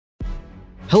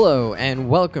Hello, and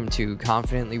welcome to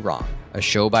Confidently Wrong, a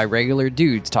show by regular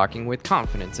dudes talking with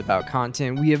confidence about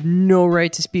content we have no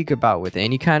right to speak about with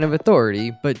any kind of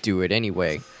authority, but do it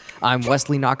anyway. I'm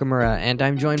Wesley Nakamura, and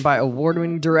I'm joined by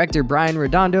award-winning director Brian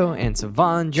Redondo and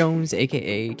Savon Jones,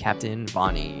 aka Captain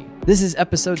Vonnie. This is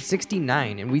episode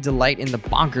 69, and we delight in the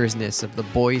bonkersness of The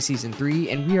Boys Season 3,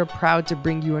 and we are proud to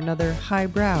bring you another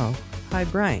highbrow, Hi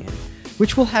Brian,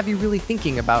 which will have you really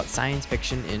thinking about science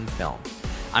fiction in film.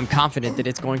 I'm confident that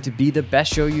it's going to be the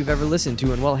best show you've ever listened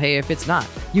to, and well, hey, if it's not,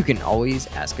 you can always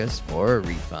ask us for a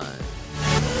refund.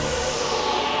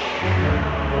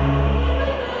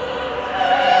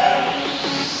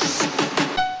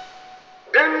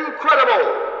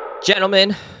 Incredible!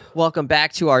 Gentlemen, welcome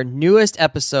back to our newest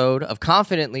episode of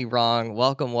Confidently Wrong.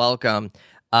 Welcome.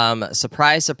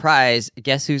 Surprise, surprise.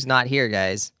 Guess who's not here,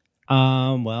 guys?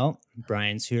 Well,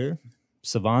 Brian's here.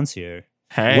 Savant's here.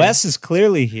 Hey. Wes is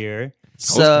clearly here.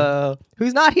 So,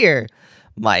 who's not here?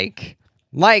 Mike,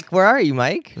 where are you,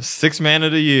 Mike? Sixth man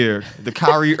of the year. The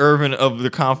Kyrie Irving of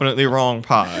the Confidently Wrong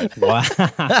pod. Wow.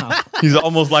 He's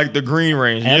almost like the Green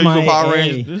Ranger. You know, Power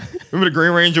Ranger. Remember the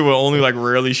Green Ranger would only like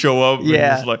rarely show up?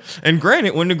 Yeah. And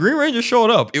granted, when the Green Ranger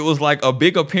showed up, it was like a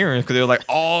big appearance because they were like,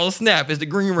 oh, snap, it's the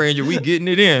Green Ranger. We getting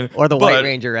it in. Or the White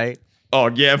Ranger, right? Oh,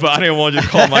 yeah, but I didn't want to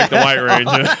just call Mike the White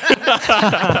Ranger.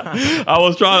 I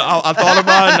thought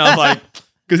about it and I was like,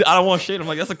 because I don't want to shade him.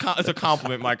 Like, it's a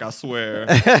compliment, Mike, I swear.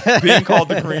 Being called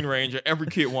the Green Ranger, every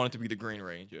kid wanted to be the Green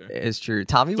Ranger. It's true.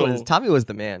 Tommy was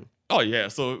the man. Oh, yeah.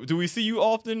 So do we see you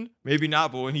often? Maybe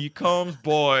not, but when he comes,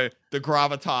 boy, the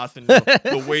gravitas and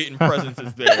the weight and presence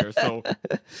is there. So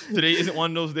today isn't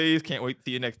one of those days. Can't wait to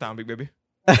see you next time, big baby.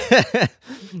 All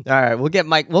right, we'll get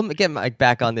Mike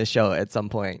back on this show at some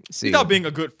point soon. He's not being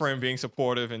a good friend, being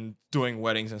supportive and doing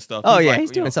weddings and stuff. Oh, yeah,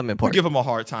 he's doing something important. We give him a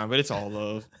hard time, but it's all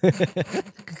love. All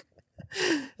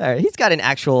right, he's got an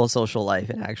actual social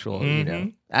life and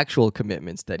actual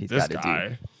commitments that he's got to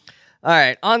do. All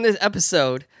right, on this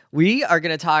episode, we are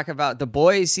going to talk about The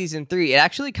Boys Season 3. It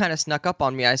actually kind of snuck up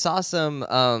on me. I saw some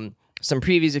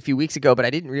previews a few weeks ago, but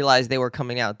I didn't realize they were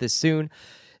coming out this soon.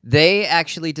 They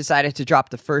actually decided to drop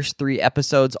the first 3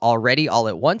 episodes already all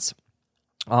at once.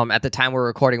 At the time we're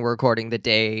recording the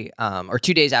day or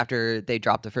 2 days after they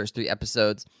dropped the first 3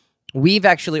 episodes. We've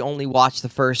actually only watched the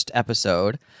first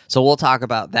episode, so we'll talk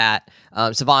about that.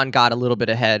 Savon got a little bit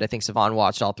ahead. I think Savon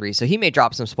watched all 3, so he may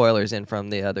drop some spoilers in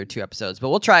from the other 2 episodes. But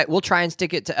we'll try and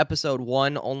stick it to episode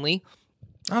 1 only.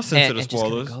 I'll censor the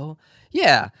spoilers.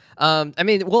 Yeah. I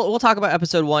mean, we'll talk about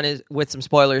episode 1 with some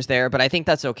spoilers there, but I think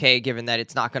that's okay given that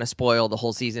it's not going to spoil the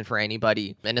whole season for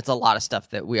anybody, and it's a lot of stuff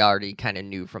that we already kind of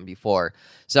knew from before.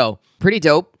 So, pretty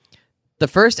dope. The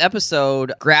first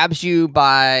episode grabs you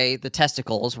by the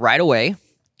testicles right away.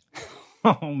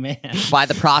 Oh, man. By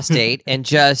the prostate, and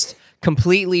just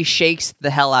completely shakes the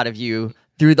hell out of you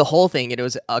through the whole thing. It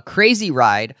was a crazy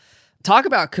ride. Talk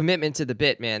about commitment to the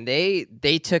bit, man. They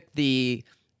took the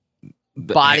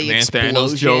body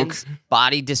explosions,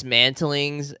 body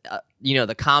dismantlings,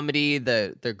 the comedy,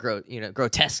 the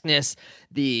grotesqueness,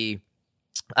 the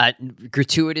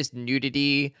gratuitous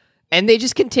nudity, and they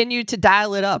just continued to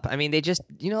dial it up. I mean, they just,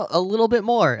 a little bit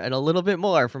more and a little bit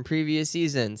more from previous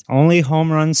seasons. Only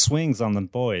home run swings on the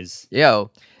boys.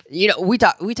 We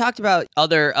talked about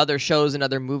other shows and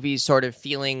other movies sort of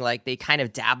feeling like they kind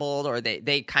of dabbled, or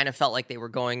they kind of felt like they were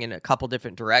going in a couple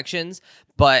different directions,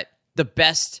 but the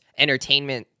best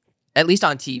entertainment, at least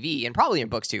on TV and probably in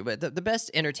books too, but the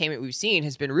best entertainment we've seen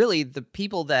has been really the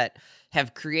people that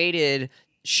have created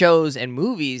shows and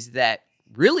movies that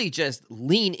really just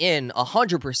lean in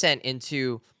 100%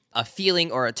 into a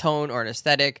feeling or a tone or an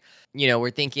aesthetic.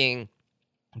 We're thinking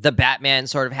the Batman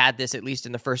sort of had this, at least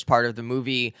in the first part of the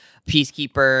movie.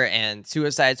 Peacekeeper and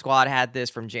Suicide Squad had this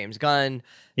from James Gunn.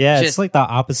 Yeah, it's like the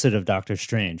opposite of Doctor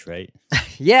Strange, right?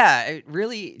 Yeah, it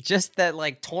really just that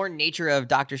like torn nature of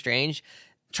Doctor Strange,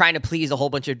 trying to please a whole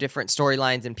bunch of different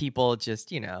storylines and people.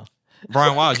 Just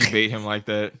Brian, why would you bait him like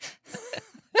that?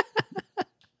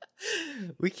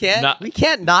 We can't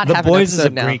not have The Boys an is a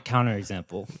now. great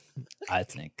counterexample, I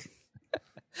think.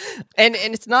 And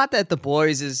it's not that The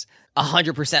Boys is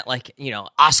 100% like,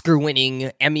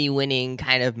 Oscar-winning, Emmy-winning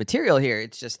kind of material here.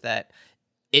 It's just that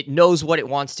it knows what it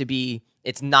wants to be.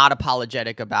 It's not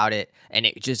apologetic about it, and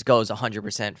it just goes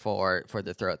 100% for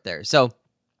the throat there. So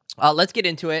let's get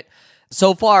into it.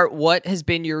 So far, what has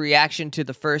been your reaction to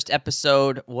the first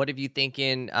episode? What have you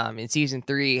thinking in season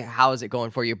 3? How is it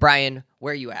going for you? Brian,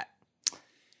 where are you at?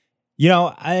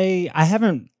 I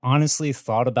haven't honestly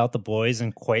thought about The Boys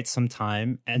in quite some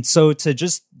time. And so to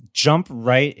just jump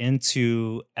right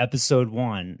into episode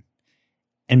 1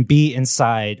 and be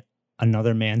inside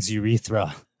another man's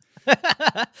urethra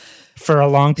for a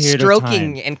long period of time.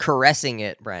 Stroking and caressing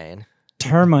it, Brian.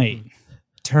 Termite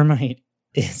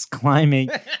is climbing.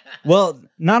 Well,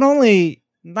 not only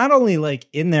like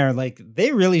in there, like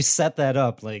they really set that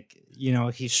up. Like, you know,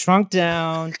 he shrunk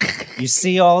down. You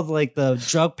see all like the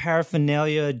drug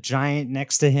paraphernalia giant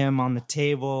next to him on the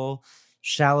table,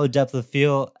 shallow depth of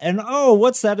field. And oh,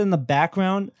 what's that in the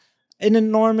background? An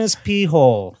enormous pee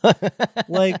hole.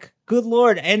 Like, good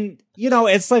Lord. And, you know,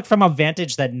 it's like from a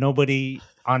vantage that nobody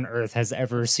on Earth has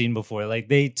ever seen before. Like,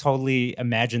 they totally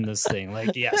imagined this thing.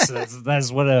 Like, yes,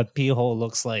 that's what a pee hole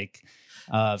looks like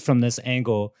from this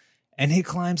angle. And he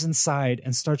climbs inside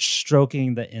and starts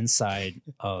stroking the inside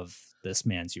of this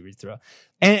man's urethra.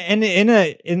 And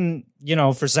in you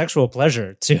know, for sexual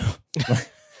pleasure too.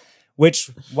 Which,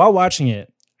 while watching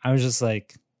it, I was just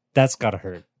like, that's gotta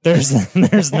hurt.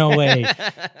 There's no way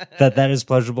that is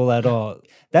pleasurable at all.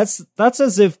 That's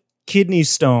as if kidney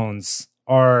stones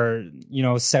are, you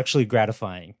know, sexually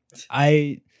gratifying.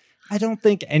 I don't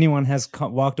think anyone has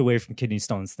walked away from kidney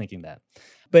stones thinking that.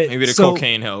 But maybe the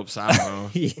cocaine helps. I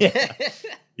don't know.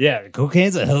 Yeah,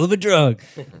 cocaine's a hell of a drug.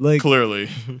 Like, clearly.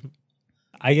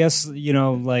 I guess, you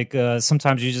know, like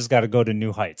sometimes you just got to go to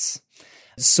new heights.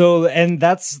 So, and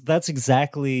that's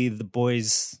exactly The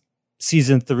Boys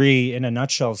season 3 in a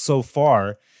nutshell so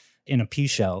far, in a pea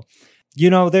shell.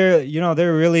 They're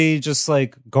really just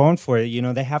like going for it. You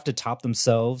know, they have to top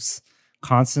themselves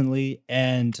constantly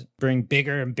and bring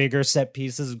bigger and bigger set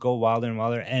pieces, go wilder and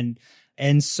wilder.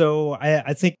 And so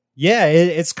I think, yeah,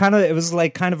 it was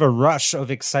like kind of a rush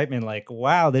of excitement. Like,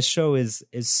 wow, this show is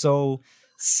so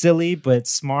silly, but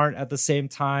smart at the same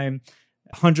time.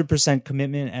 100%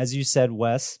 commitment, as you said,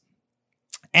 Wes.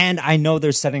 And I know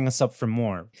they're setting us up for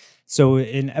more. So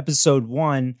in episode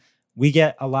 1, we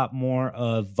get a lot more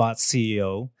of Vought's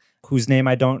CEO, whose name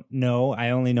I don't know. I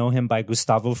only know him by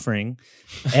Gustavo Fring.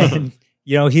 And,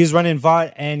 you know, he's running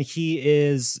Vought, and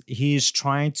he's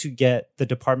trying to get the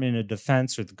Department of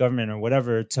Defense or the government or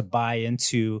whatever to buy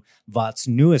into Vought's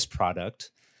newest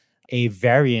product, a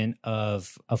variant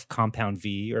of Compound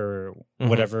V or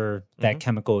whatever that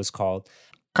chemical is called.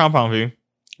 Compound V.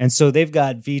 And so they've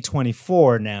got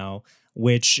V24 now,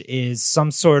 which is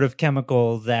some sort of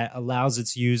chemical that allows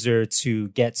its user to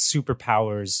get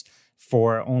superpowers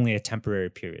for only a temporary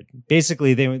period.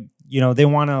 Basically, they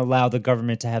want to allow the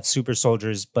government to have super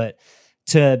soldiers, but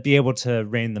to be able to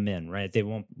rein them in, right? They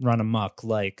won't run amok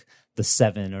like the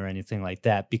Seven or anything like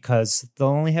that because they'll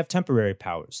only have temporary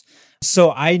powers.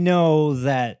 So I know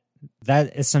that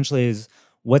essentially is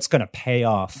what's going to pay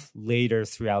off later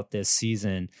throughout this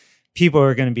season. People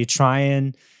are going to be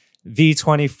trying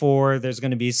V24. There's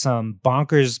going to be some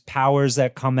bonkers powers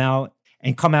that come out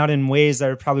in ways that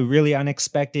are probably really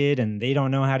unexpected, and they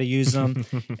don't know how to use them.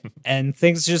 And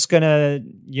things are just going to,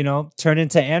 you know, turn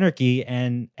into anarchy.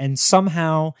 And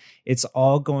somehow it's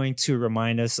all going to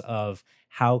remind us of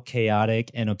how chaotic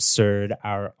and absurd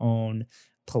our own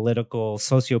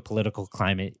socio-political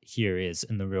climate here is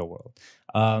in the real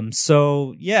world.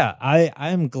 So yeah,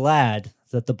 I'm glad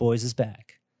that The Boys is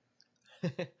back.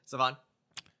 Savon?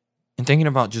 And thinking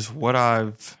about just what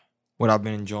I've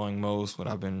been enjoying most,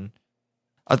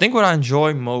 I think what I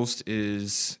enjoy most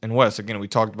is, and Wes, again, we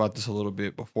talked about this a little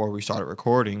bit before we started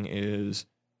recording, is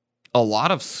a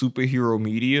lot of superhero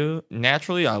media.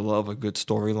 Naturally, I love a good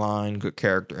storyline, good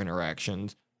character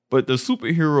interactions, but the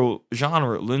superhero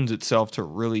genre lends itself to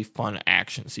really fun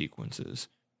action sequences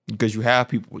because you have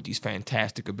people with these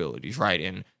fantastic abilities, right?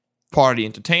 And part of the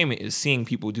entertainment is seeing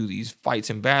people do these fights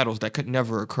and battles that could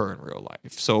never occur in real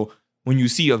life. So when you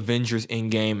see Avengers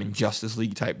Endgame and Justice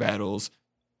League type battles,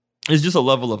 it's just a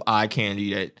level of eye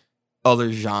candy that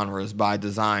other genres by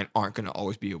design aren't going to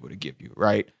always be able to give you,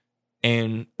 right?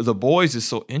 And The Boys is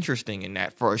so interesting in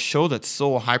that for a show that's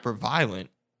so hyper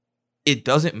violent, it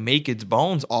doesn't make its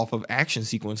bones off of action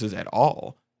sequences at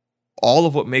all. All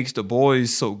of what makes The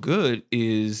Boys so good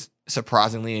is,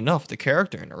 surprisingly enough, the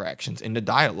character interactions and the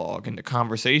dialogue and the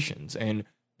conversations. And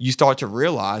you start to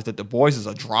realize that The Boys is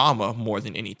a drama more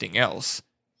than anything else.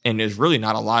 And there's really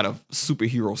not a lot of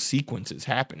superhero sequences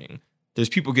happening. There's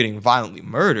people getting violently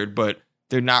murdered, but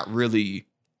they're not really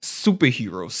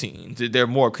superhero scenes. They're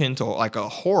more akin to like a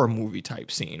horror movie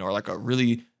type scene or like a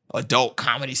really adult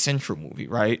Comedy Central movie,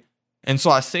 right? And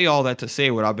so I say all that to say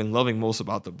what I've been loving most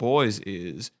about The Boys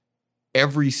is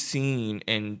every scene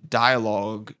and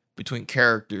dialogue between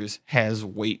characters has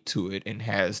weight to it and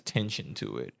has tension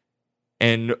to it.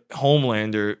 And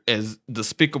Homelander, as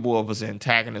despicable of an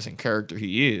antagonist and character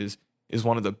he is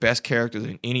one of the best characters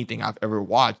in anything I've ever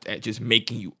watched at just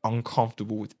making you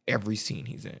uncomfortable with every scene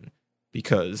he's in.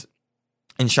 Because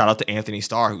And shout out to Anthony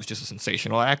Starr, who's just a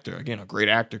sensational actor. Again, a great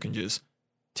actor can just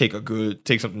take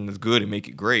something that's good and make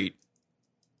it great.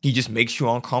 He just makes you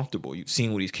uncomfortable. You've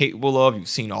seen what he's capable of. You've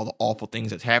seen all the awful things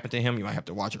that's happened to him. You might have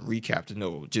to watch a recap to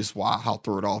know just how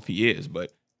thrown off he is.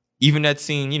 But even that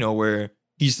scene, where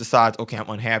he just decides, okay,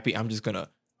 I'm unhappy. I'm just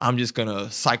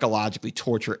gonna psychologically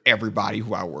torture everybody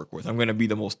who I work with. I'm gonna be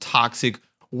the most toxic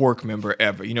work member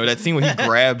ever. That scene where he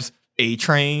grabs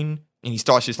A-Train and he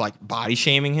starts just like body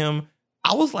shaming him.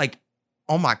 I was like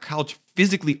on my couch,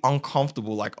 physically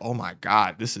uncomfortable. Like, oh my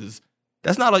God, that's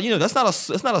not a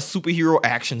superhero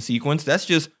action sequence. That's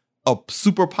just a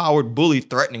superpowered bully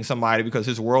threatening somebody because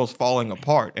his world's falling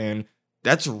apart. And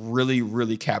that's really,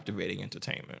 really captivating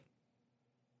entertainment.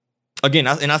 Again,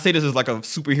 I say this as like a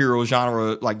superhero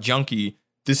genre like junkie.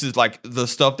 This is like the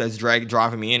stuff that's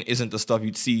driving me in isn't the stuff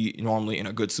you'd see normally in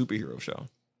a good superhero show.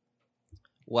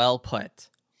 Well put.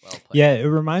 Yeah, it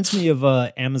reminds me of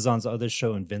Amazon's other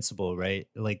show, Invincible, right?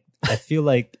 Like, I feel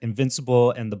like Invincible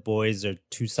and The Boys are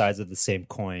two sides of the same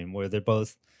coin, where they're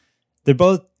both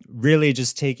really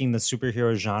just taking the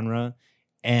superhero genre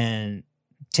and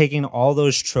taking all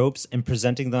those tropes and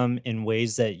presenting them in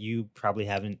ways that you probably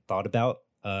haven't thought about,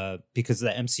 because the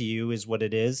MCU is what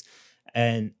it is,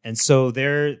 and so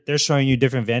they're showing you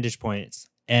different vantage points.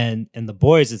 And The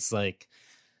Boys, it's like,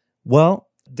 well,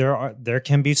 there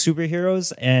can be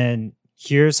superheroes, and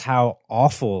here's how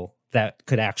awful that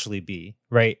could actually be,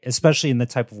 right? Especially in the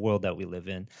type of world that we live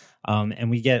in. And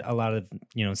we get a lot of,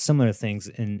 similar things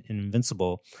in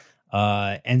Invincible.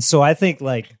 And so I think,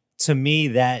 like, to me,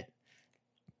 that,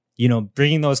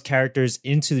 bringing those characters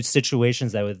into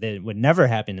situations that would never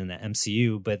happen in the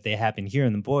MCU, but they happen here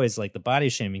in The Boys, like the body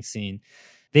shaming scene,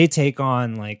 they take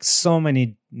on like so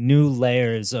many new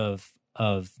layers of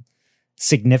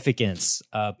significance,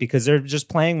 because they're just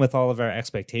playing with all of our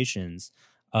expectations.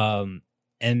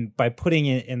 And by putting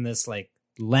it in this like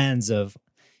lens of,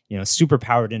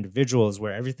 superpowered individuals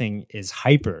where everything is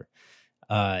hyper,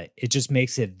 it just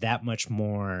makes it that much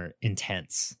more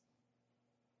intense.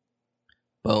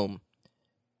 Boom.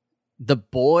 The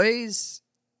Boys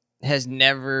has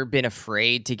never been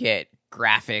afraid to get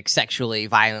graphic, sexually,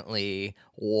 violently,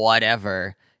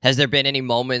 whatever. Has there been any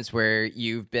moments where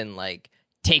you've been like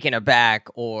taken aback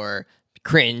or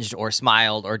cringed or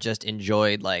smiled or just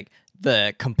enjoyed like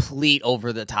the complete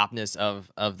over the topness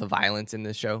of the violence in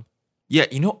this show? Yeah,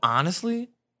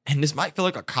 honestly, and this might feel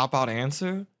like a cop-out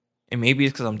answer, and maybe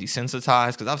it's because I'm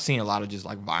desensitized, because I've seen a lot of just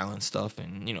like violent stuff,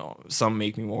 and some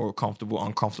make me more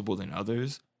uncomfortable than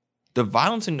others. The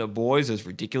violence in The Boys, as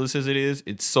ridiculous as it is,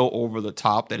 it's so over the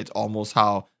top that it's almost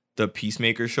how the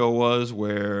Peacemaker show was,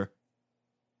 where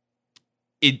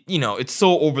it's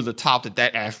so over the top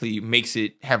that actually makes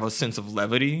it have a sense of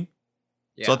levity.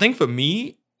 Yeah. So I think for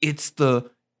me, it's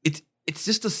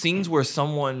just the scenes where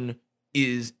someone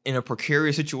is in a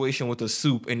precarious situation with a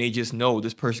soup and they just know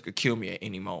this person could kill me at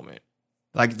any moment.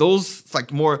 Like those,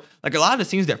 like more, like a lot of the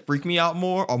scenes that freak me out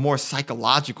more are more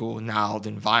psychological now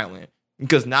than violent,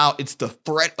 because now it's the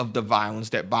threat of the violence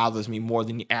that bothers me more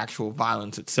than the actual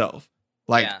violence itself.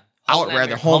 Like, yeah. I would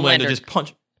rather Homelander just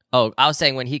punch. Oh, I was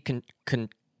saying when he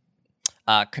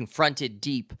confronted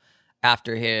Deep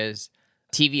after his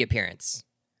TV appearance.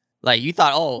 Like, you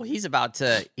thought, oh, he's about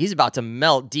to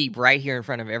melt Deep right here in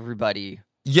front of everybody.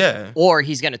 Yeah. Or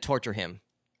he's going to torture him.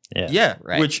 Yeah.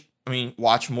 Right. Which, I mean,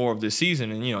 watch more of this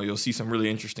season and, you'll see some really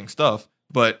interesting stuff.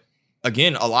 But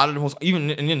again, a lot of the most,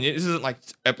 even, and then this isn't like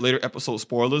later episode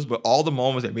spoilers, but all the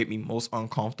moments that made me most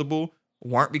uncomfortable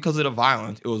weren't because of the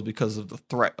violence. It was because of the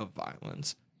threat of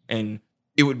violence. And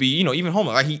it would be, even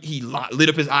Homer, like he lit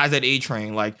up his eyes at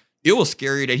A-Train. Like, it was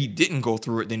scarier that he didn't go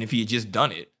through it than if he had just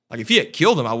done it. Like, if he had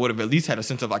killed him, I would have at least had a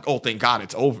sense of like, oh, thank God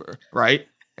it's over, right?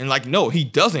 And like, no, he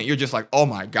doesn't. You're just like, oh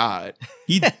my God.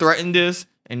 He threatened this,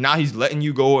 and now he's letting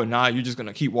you go, and now you're just going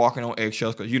to keep walking on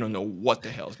eggshells because you don't know what the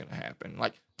hell is going to happen.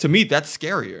 Like, to me, that's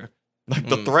scarier. Like,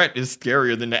 the threat is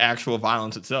scarier than the actual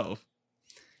violence itself.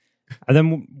 And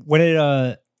then when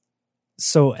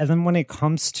it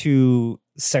comes to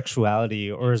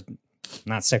sexuality, or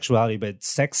not sexuality, but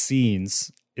sex scenes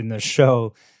in the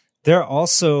show, they're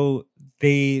also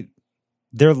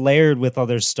they're layered with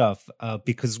other stuff,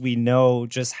 because we know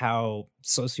just how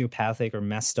sociopathic or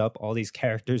messed up all these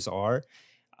characters are,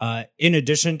 in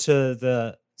addition to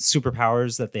the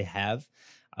superpowers that they have.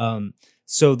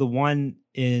 So the one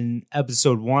in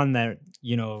episode 1 that,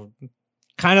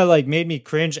 kind of like made me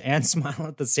cringe and smile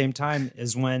at the same time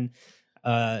is when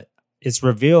it's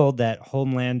revealed that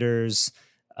Homelander's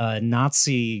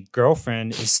Nazi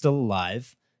girlfriend is still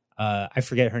alive. I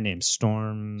forget her name.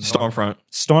 Stormfront.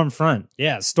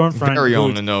 Yeah, Stormfront. Very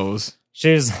on the nose.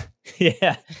 She's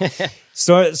yeah.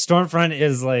 Stormfront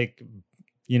is like,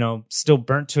 still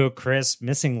burnt to a crisp,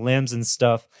 missing limbs and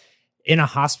stuff, in a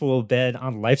hospital bed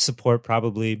on life support,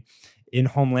 probably in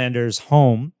Homelander's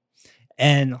home.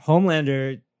 And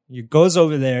Homelander goes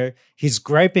over there. He's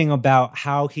griping about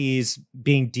how he's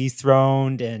being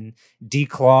dethroned and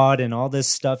declawed and all this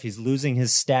stuff. He's losing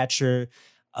his stature.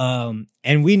 And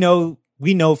we know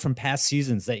from past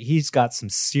seasons that he's got some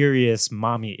serious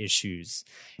mommy issues,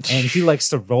 and he likes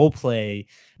to role play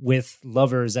with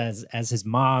lovers as his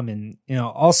mom, and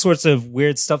all sorts of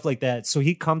weird stuff like that. So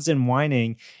he comes in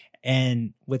whining,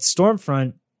 and with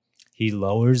Stormfront, he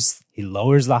lowers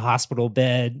the hospital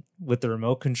bed with the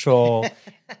remote control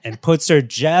and puts her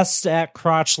just at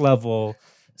crotch level,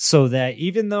 so that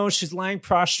even though she's lying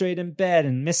prostrate in bed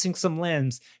and missing some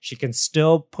limbs, she can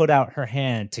still put out her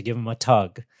hand to give him a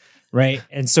tug. Right.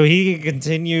 And so he can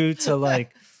continue to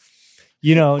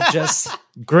just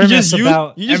grimace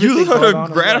about you just use her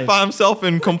to gratify himself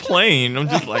and complain. I'm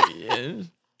just like, yeah.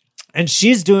 And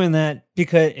she's doing that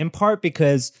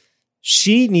because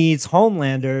she needs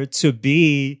Homelander to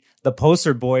be the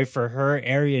poster boy for her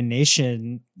Aryan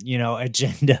Nation,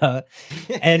 agenda,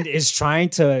 and is trying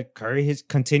to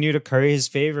continue to curry his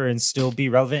favor and still be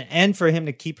relevant, and for him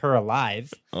to keep her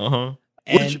alive. Uh-huh.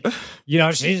 And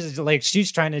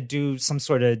she's trying to do some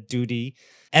sort of duty,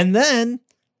 and then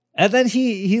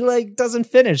he doesn't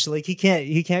finish. He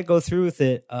can't go through with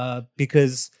it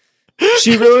because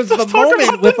she ruins the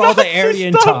moment with all the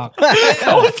Aryan talk.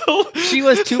 She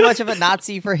was too much of a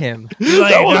Nazi for him.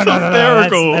 That was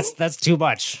hysterical. No, that's too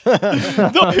much.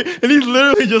 And he's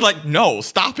literally just like, no,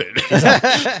 stop it.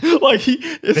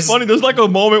 It's funny. There's a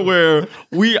moment where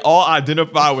we all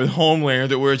identify with Homelander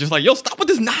that we're just like, yo, stop with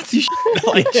this Nazi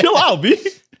shit. Chill out, B.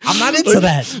 I'm not into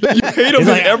that.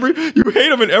 You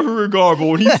hate him in every regard, but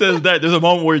when he says that, there's a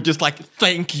moment where you're just like,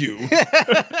 thank you.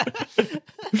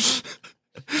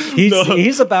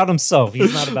 He's about himself.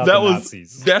 He's not about the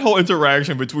Nazis. That whole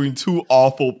interaction between two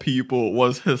awful people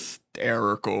was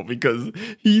hysterical, because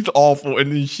he's awful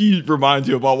and then she reminds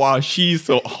you about why she's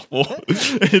so awful.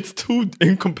 It's two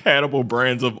incompatible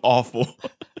brands of awful.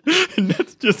 And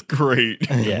that's just great.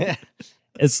 Yeah.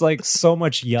 It's so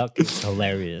much yuck. It's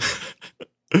hilarious.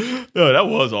 No, that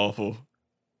was awful.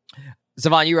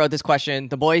 Savon, you wrote this question.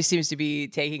 The Boys seems to be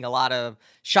taking a lot of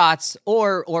shots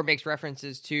or makes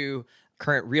references to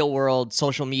current real world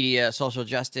social media, social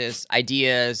justice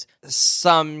ideas.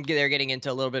 Some they're getting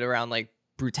into a little bit around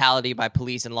brutality by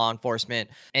police and law enforcement,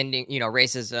 ending,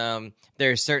 racism.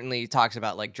 There's certainly talks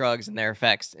about drugs and their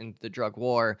effects in the drug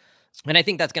war. And I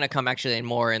think that's going to come actually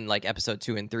more in episode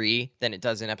 2 and 3 than it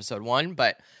does in episode 1.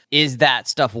 But is that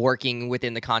stuff working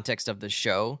within the context of the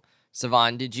show?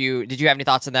 Savon, did you have any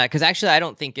thoughts on that? Because actually, I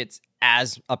don't think it's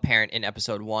as apparent in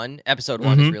episode 1. Episode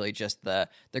 1 is really just the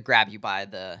grab you by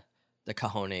the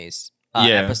cojones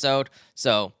episode.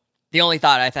 So the only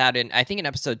thought I thought I think in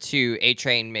episode 2,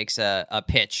 A-Train makes a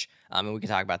pitch, and we can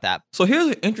talk about that. So here's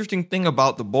an interesting thing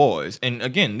about The Boys. And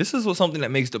again, this is something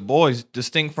that makes The Boys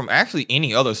distinct from actually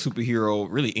any other superhero,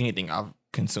 really anything I've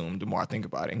consumed, the more I think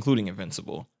about it, including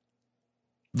Invincible.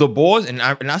 The Boys, and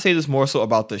I say this more so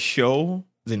about the show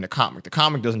than the comic. The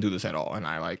comic doesn't do this at all, and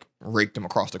I rake them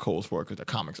across the coals for it because the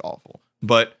comic's awful.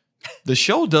 But the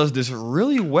show does this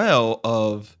really well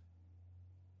of,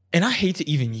 and I hate to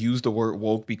even use the word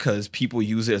woke because people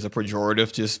use it as a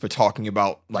pejorative just for talking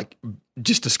about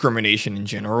just discrimination in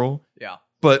general. Yeah.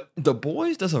 But The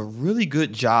Boys does a really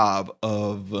good job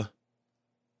of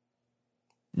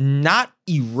not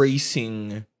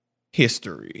erasing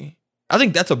history. I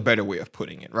think that's a better way of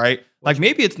putting it, right?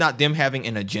 Maybe it's not them having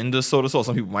an agenda, so to say.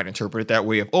 Some people might interpret it that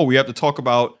way of, we have to talk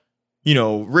about,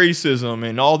 racism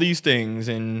and all these things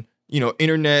and,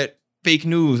 internet fake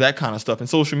news, that kind of stuff, and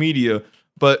social media.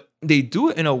 But they do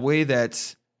it in a way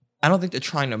that's, I don't think they're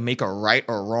trying to make a right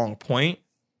or wrong point,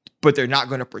 but they're not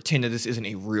going to pretend that this isn't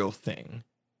a real thing.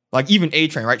 Even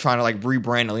A-Train, right? Trying to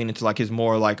rebrand and lean into his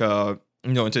more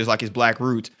into his Black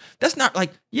roots. That's not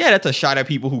that's a shot at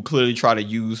people who clearly try to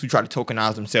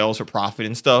tokenize themselves for profit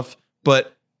and stuff.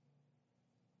 But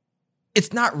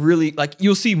it's not really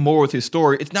you'll see more with his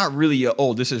story. It's not really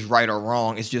this is right or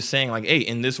wrong. It's just saying hey,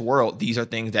 in this world, these are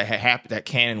things that that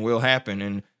can and will happen.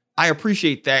 And I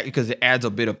appreciate that because it adds a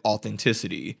bit of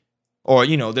authenticity. Or,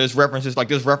 there's references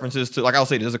to, I'll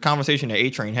say, there's a conversation that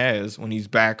A-Train has when he's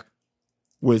back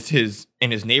in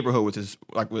his neighborhood with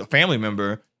with a family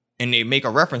member, and they make a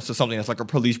reference to something that's a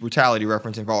police brutality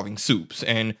reference involving soups.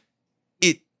 And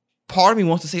part of me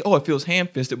wants to say, it feels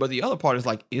ham-fisted, but the other part is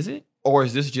is it? Or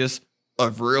is this just a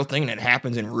real thing that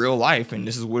happens in real life, and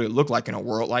this is what it looked like in a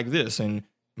world like this? And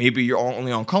maybe you're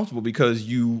only uncomfortable because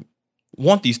you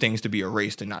want these things to be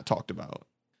erased and not talked about.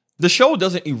 The show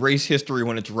doesn't erase history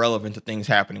when it's relevant to things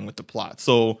happening with the plot.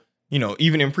 So,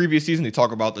 even in previous seasons, they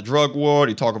talk about the drug war,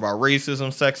 they talk about racism,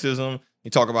 sexism, they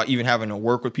talk about even having to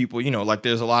work with people, like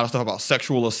there's a lot of stuff about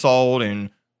sexual assault and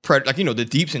the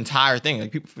Deep's entire thing.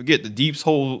 Like people forget the Deep's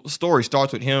whole story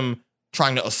starts with him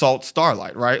trying to assault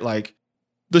Starlight, right? Like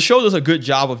the show does a good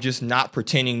job of just not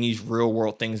pretending these real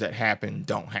world things that happen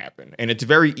don't happen. And it's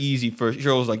very easy for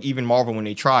shows like even Marvel when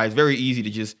they try, it's very easy to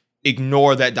just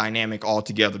ignore that dynamic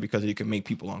altogether because it can make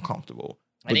people uncomfortable.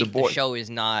 I think the show is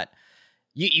not,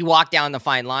 you walk down the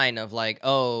fine line of like,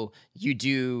 oh, you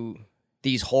do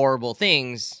these horrible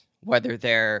things, whether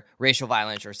they're racial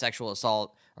violence or sexual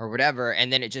assault or whatever,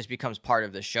 and then it just becomes part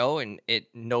of the show and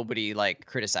nobody like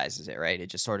criticizes it, right? It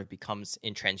just sort of becomes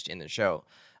entrenched in the show.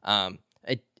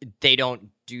 They don't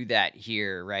do that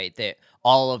here, right? That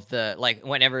all of the, like,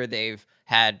 whenever they've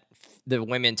had the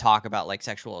women talk about like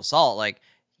sexual assault, like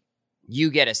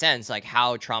you get a sense like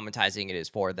how traumatizing it is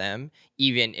for them,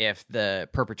 even if the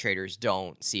perpetrators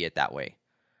don't see it that way,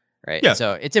 right? Yeah.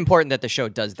 So it's important that the show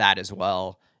does that as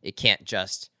well. It can't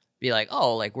just be like,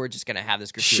 oh, like we're just gonna have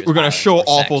this gratuitous, we're gonna show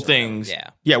awful things,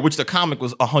 yeah, which the comic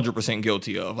was 100%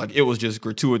 guilty of. Like it was just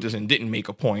gratuitous and didn't make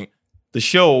a point. The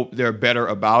show, they're better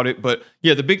about it, but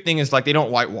yeah, the big thing is like they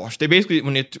don't whitewash. They basically,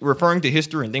 when they're referring to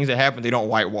history and things that happen, they don't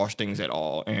whitewash things at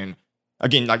all. And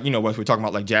again, like Wes, we're talking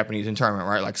about like Japanese internment,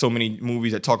 right? Like so many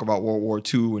movies that talk about World War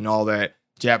II and all that,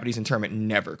 Japanese internment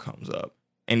never comes up,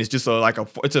 and it's just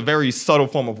it's a very subtle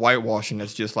form of whitewashing.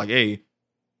 That's just like, hey,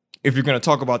 if you're going to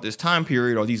talk about this time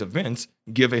period or these events,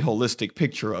 give a holistic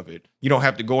picture of it. You don't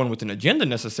have to go in with an agenda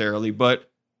necessarily, but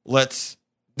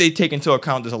they take into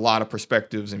account there's a lot of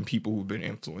perspectives and people who've been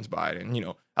influenced by it.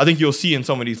 And, I think you'll see in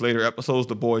some of these later episodes,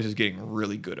 The Boys is getting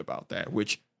really good about that,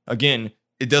 which, again,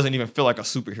 it doesn't even feel like a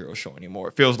superhero show anymore.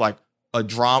 It feels like a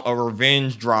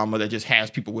revenge drama that just has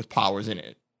people with powers in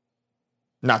it,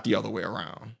 not the other way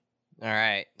around. All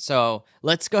right. So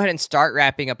let's go ahead and start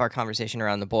wrapping up our conversation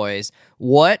around The Boys.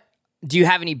 Do you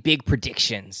have any big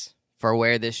predictions for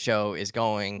where this show is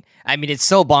going? I mean, it's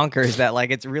so bonkers that like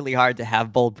it's really hard to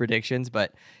have bold predictions,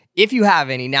 but if you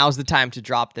have any, now's the time to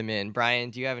drop them in.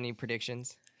 Brian, do you have any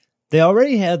predictions? They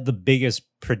already had the biggest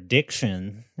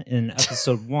prediction in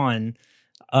episode 1.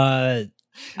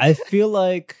 I feel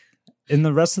like in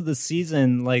the rest of the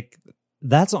season, like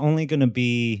that's only going to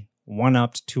be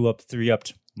 1-upped, 2-upped,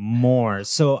 3-upped more.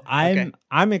 So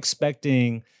I'm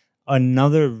expecting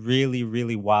another really,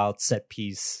 really wild set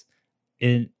piece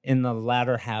in the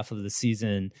latter half of the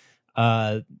season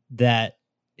that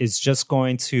is just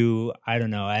going to, I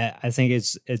don't know. I think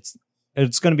it's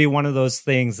going to be one of those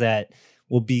things that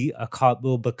will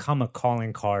become a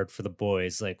calling card for the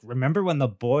boys. Like, remember when the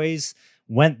boys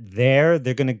went there?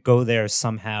 They're going to go there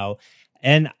somehow.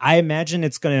 And I imagine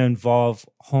it's going to involve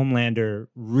Homelander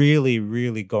really,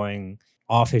 really going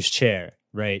off his chair,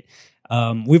 right?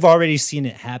 We've already seen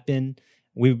it happen.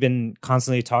 We've been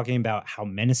constantly talking about how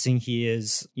menacing he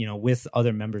is, with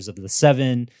other members of the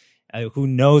Seven. Who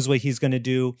knows what he's going to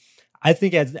do? I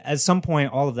think at some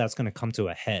point, all of that's going to come to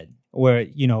a head where,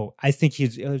 I think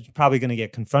he's probably going to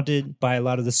get confronted by a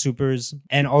lot of the supers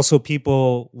and also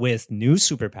people with new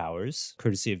superpowers,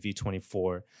 courtesy of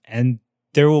V24. And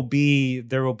there will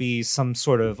be some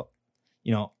sort of,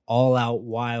 all out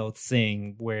wild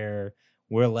thing where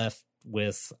we're left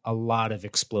with a lot of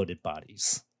exploded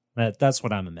bodies. That's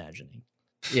what I'm imagining.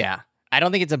 Yeah. I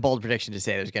don't think it's a bold prediction to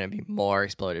say there's going to be more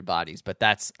exploded bodies, but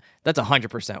that's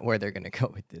 100% where they're going to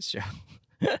go with this show.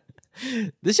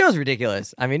 This show is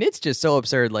ridiculous. I mean, it's just so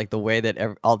absurd, like the way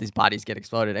that all these bodies get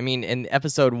exploded. I mean, in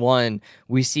episode 1,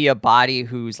 we see a body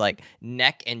whose like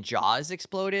neck and jaw is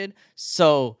exploded.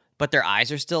 But their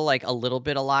eyes are still like a little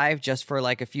bit alive just for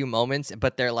like a few moments,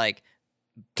 but they're like,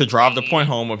 to drive the point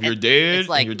home of you're dead,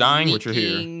 like you're dying, leaking, but you're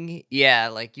here. Yeah,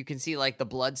 like you can see like the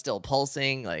blood still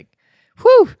pulsing. Like,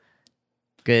 whew,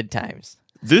 good times.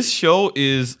 This show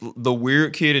is the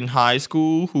weird kid in high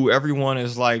school who everyone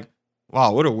is like,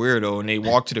 wow, what a weirdo. And they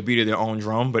walk to the beat of their own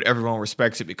drum, but everyone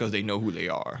respects it because they know who they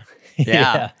are.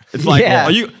 Yeah. It's like,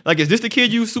 are you like, is this the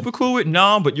kid you super cool with?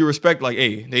 No, but you respect like,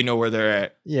 hey, they know where they're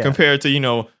at. Yeah. Compared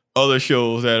to, other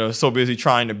shows that are so busy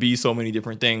trying to be so many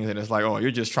different things, and it's like, oh,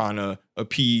 you're just trying to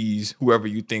appease whoever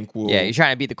you think will. Yeah, you're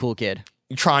trying to be the cool kid.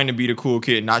 trying to be the cool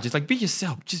kid, not just like be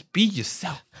yourself. Just be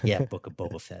yourself. Yeah, Book of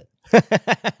Boba Fett.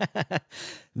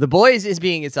 The Boys is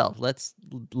being itself. Let's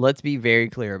be very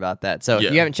clear about that. So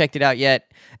if you haven't checked it out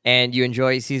yet and you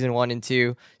enjoy season 1 and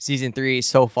 2, season 3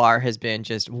 so far has been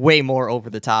just way more over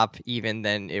the top even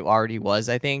than it already was,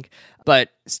 I think. But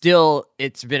still,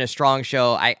 it's been a strong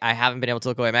show. I haven't been able to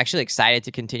look away. I'm actually excited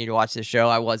to continue to watch this show.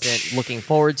 I wasn't looking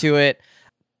forward to it.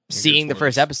 Seeing the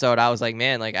first episode, I was like,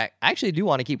 man, like I actually do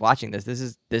want to keep watching this. This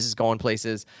is going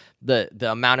places. The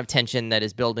amount of tension that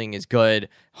is building is good.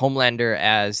 Homelander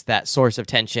as that source of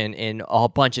tension in a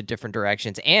bunch of different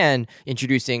directions, and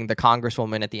introducing the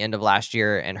Congresswoman at the end of last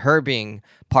year and her being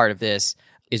part of this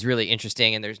is really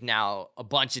interesting. And there's now a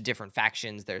bunch of different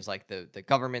factions. There's like the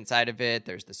government side of it.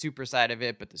 There's the super side of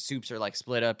it, but the soups are like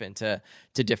split up into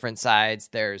different sides.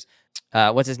 There's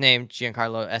what's his name?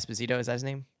 Giancarlo Esposito, is that his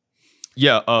name?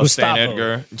 Yeah, Stan Gustavo.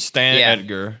 Edgar.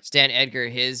 Stan Edgar,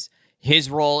 his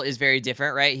role is very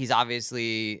different, right? He's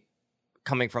obviously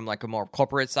coming from like a more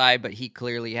corporate side, but he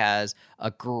clearly has a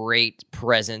great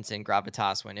presence and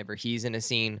gravitas whenever he's in a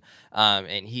scene.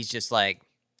 And he's just like,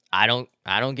 I don't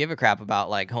give a crap about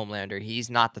like Homelander. He's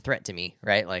not the threat to me,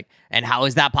 right? Like, and how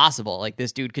is that possible? Like,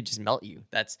 this dude could just melt you.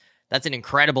 That's an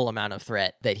incredible amount of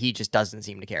threat that he just doesn't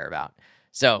seem to care about.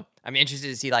 So I'm interested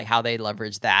to see like how they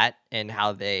leverage that and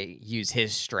how they use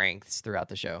his strengths throughout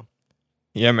the show.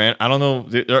 Yeah, man. I don't know.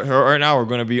 Right now, we're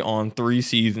going to be on 3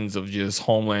 seasons of just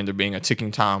Homelander being a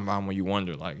ticking time bomb where you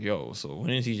wonder, like, yo, so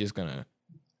when is he just going to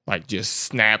like just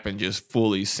snap and just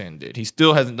fully send it? He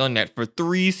still hasn't done that for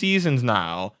 3 seasons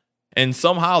now. And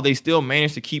somehow they still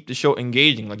managed to keep the show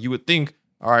engaging. Like, you would think,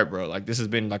 all right, bro, like this has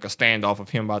been like a standoff of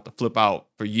him about to flip out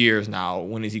for years now.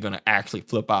 When is he going to actually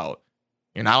flip out?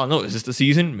 And I don't know. Is this the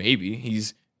season? Maybe.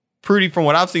 He's pretty, from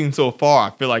what I've seen so far,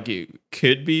 I feel like it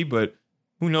could be, but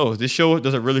who knows? This show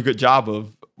does a really good job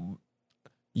of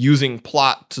using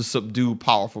plot to subdue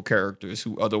powerful characters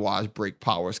who otherwise break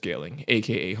power scaling,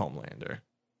 aka Homelander,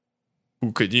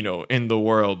 who could, end the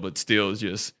world, but still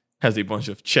just has a bunch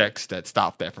of checks that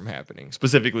stop that from happening.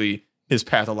 Specifically, his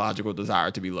pathological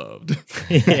desire to be loved.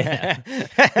 Yeah.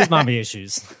 His mommy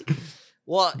issues.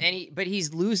 Well, but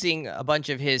he's losing a bunch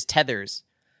of his tethers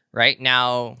right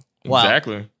now. Well,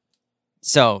 exactly.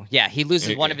 So yeah, he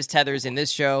loses one of his tethers in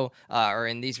this show, or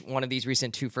in one of these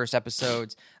recent 2 first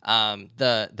episodes.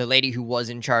 The lady who was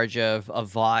in charge of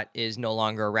Vought is no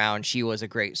longer around. She was a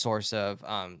great source of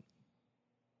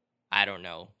I don't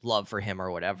know, love for him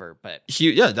or whatever. But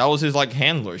that was his like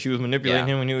handler. She was manipulating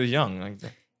him when he was young.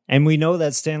 And we know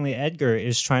that Stanley Edgar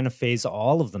is trying to phase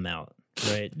all of them out.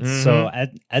 Right. Mm-hmm. So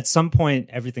at some point,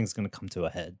 everything's going to come to a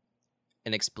head.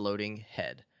 An exploding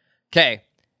head. Okay.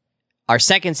 Our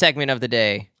second segment of the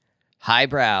day,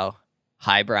 Highbrow,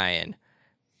 Hi Brian.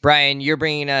 Brian, you're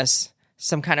bringing us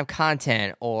some kind of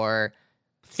content or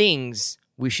things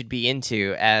we should be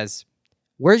into, as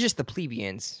we're just the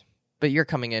plebeians, but you're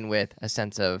coming in with a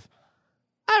sense of,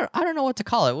 I don't know what to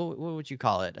call it. What would you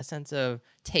call it? A sense of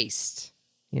taste,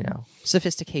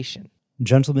 sophistication.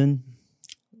 Gentlemen,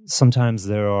 sometimes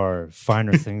there are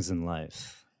finer things in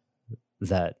life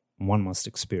that one must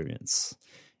experience.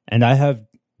 And I have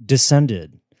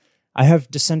descended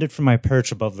from my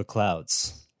perch above the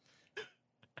clouds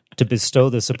to bestow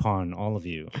this upon all of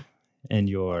you and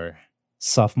your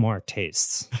sophomore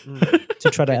tastes to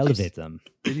try to elevate them.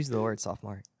 Did use the word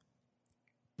sophomore.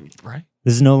 Right.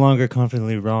 This is no longer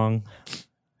confidently wrong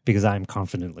because I'm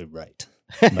confidently right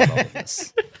about all of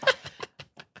this.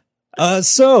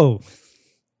 So,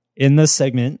 in this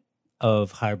segment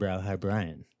of Highbrow, Hi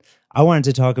Brian, I wanted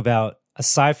to talk about a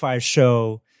sci-fi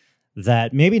show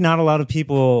that maybe not a lot of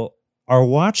people are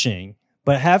watching,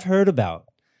 but have heard about,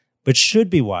 but should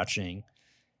be watching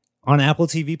on Apple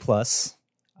TV Plus,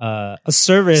 a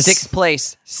service. Sixth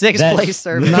place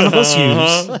service. None of us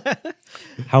use.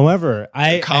 However,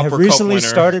 I have recently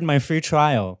started my free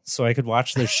trial so I could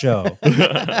watch this show.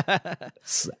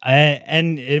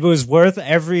 And it was worth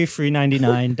every free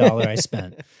 $99 I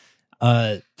spent.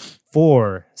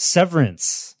 For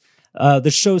Severance.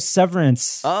 The show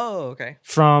Severance. Oh, okay.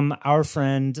 From our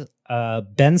friend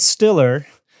Ben Stiller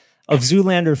of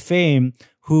Zoolander fame,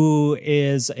 who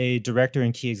is a director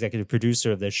and key executive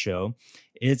producer of this show.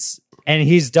 And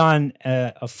he's done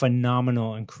a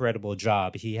phenomenal, incredible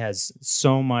job. He has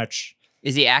so much.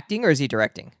 Is he acting or is he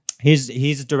directing?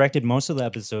 He's directed most of the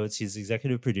episodes. He's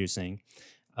executive producing.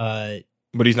 But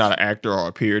he's not an actor or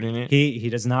appeared in it? He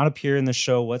does not appear in the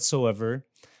show whatsoever.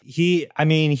 He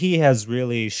has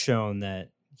really shown that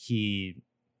he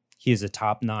is a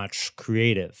top-notch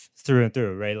creative through and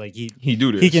through, right? Like he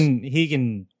do this. He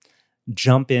can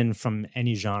jump in from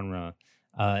any genre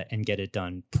and get it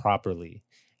done properly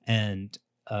and,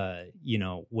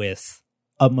 with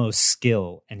utmost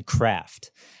skill and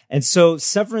craft. And so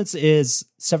Severance is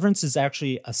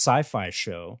actually a sci-fi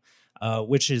show,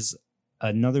 which is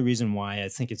another reason why I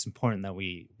think it's important that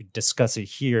we discuss it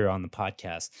here on the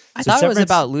podcast. I thought it was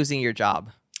about losing your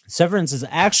job. Severance is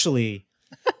actually,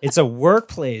 it's a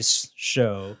workplace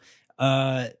show.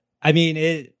 I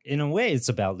mean, in a way, it's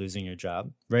about losing your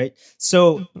job, right?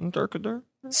 So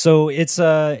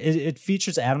it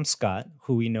features Adam Scott,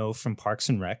 who we know from Parks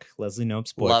and Rec, Leslie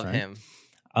Knope's boyfriend.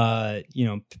 Love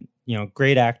him.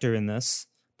 Great actor in this,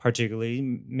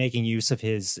 particularly making use of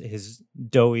his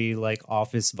doughy like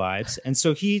office vibes. And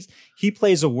so he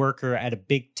plays a worker at a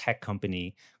big tech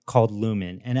company called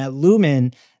Lumen. And at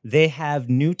Lumen, they have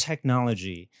new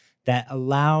technology that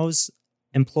allows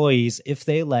employees, if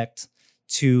they elect,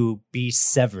 to be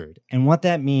severed. And what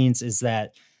that means is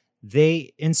that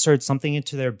they insert something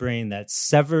into their brain that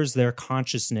severs their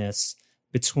consciousness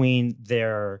between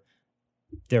their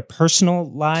personal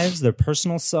lives, their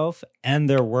personal self, and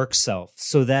their work self,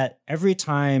 so that every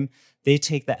time they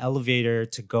take the elevator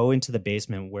to go into the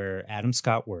basement where Adam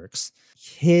Scott works,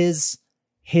 his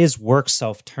work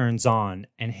self turns on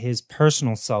and his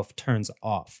personal self turns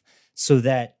off, so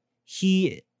that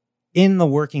he, in the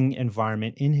working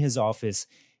environment, in his office,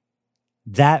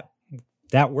 that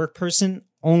work person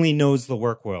only knows the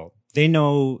work world. They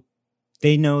know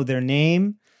their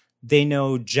name. They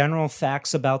know general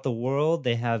facts about the world.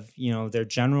 They have, their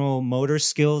general motor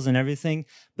skills and everything,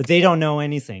 but they don't know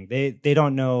anything. They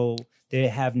don't know. They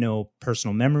have no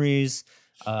personal memories.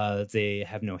 They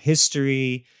have no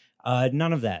history.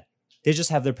 None of that. They just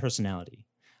have their personality.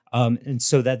 And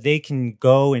so that they can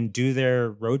go and do their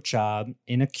rote job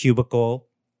in a cubicle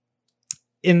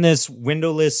in this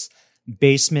windowless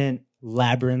basement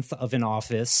labyrinth of an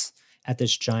office at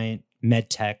this giant med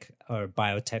tech or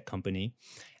biotech company.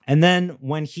 And then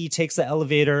when he takes the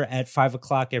elevator at 5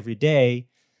 o'clock every day,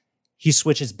 he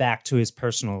switches back to his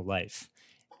personal life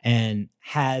and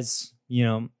has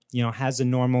a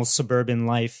normal suburban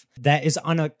life that is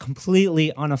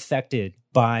completely unaffected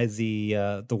by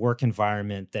the work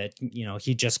environment that,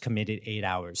 he just committed 8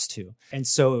 hours to. And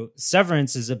so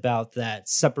Severance is about that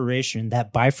separation,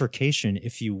 that bifurcation,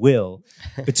 if you will,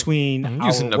 between I'm our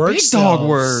using the work big selves. dog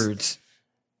words.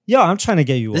 Yeah, I'm trying to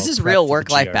get you. This is real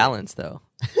work-life balance, though.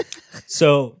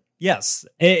 So yes,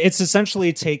 it's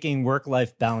essentially taking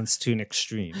work-life balance to an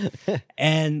extreme,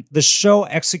 and the show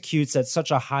executes at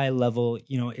such a high level.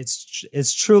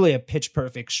 It's truly a pitch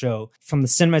perfect show. From the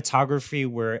cinematography,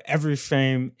 where every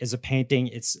frame is a painting,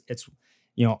 it's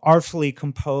artfully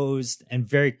composed and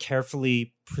very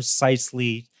carefully,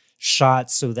 precisely shot,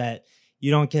 so that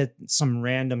you don't get some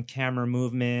random camera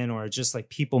movement or just like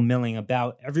people milling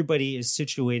about. Everybody is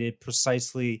situated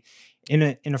precisely in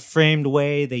a framed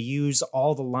way. They use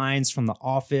all the lines from The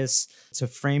Office to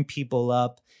frame people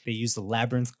up. They use the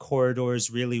labyrinth corridors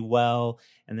really well.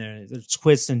 And there's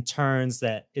twists and turns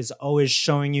that is always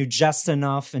showing you just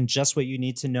enough and just what you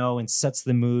need to know and sets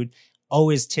the mood,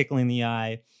 always tickling the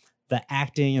eye. The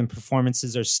acting and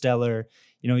performances are stellar.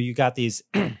 You got these,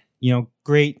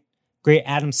 great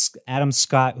Adam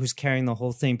Scott, who's carrying the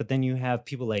whole thing. But then you have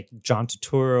people like John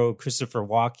Turturro, Christopher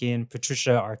Walken,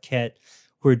 Patricia Arquette,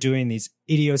 who are doing these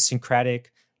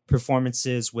idiosyncratic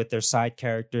performances with their side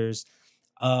characters.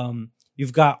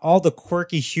 You've got all the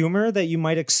quirky humor that you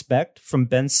might expect from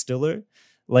Ben Stiller,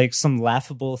 like some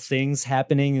laughable things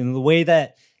happening in the way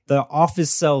that the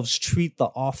Office selves treat The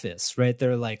Office, right?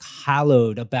 They're like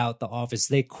hallowed about The Office.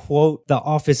 They quote The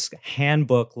Office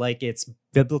handbook like it's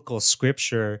biblical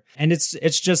scripture, and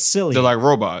it's just silly. They're like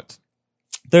robots.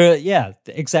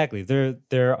 Exactly.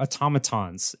 They're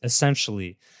automatons,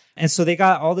 essentially. And so they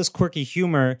got all this quirky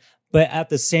humor, but at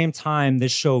the same time,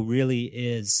 this show really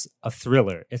is a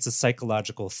thriller. It's a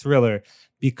psychological thriller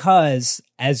because,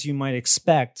 as you might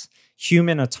expect,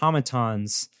 human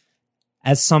automatons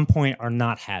at some point are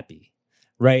not happy,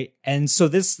 right? And so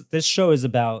this show is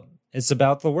about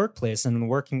the workplace and the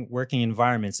working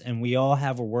environments, and we all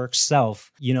have a work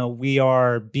self. We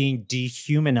are being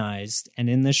dehumanized, and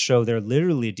in this show, they're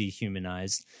literally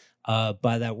dehumanized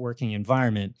by that working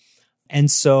environment. And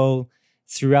so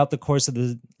throughout the course of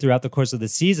the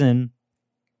season,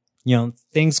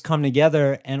 things come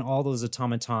together and all those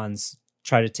automatons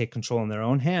try to take control in their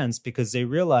own hands because they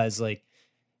realize, like,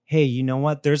 hey, you know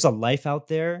what? There's a life out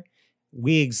there.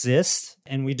 We exist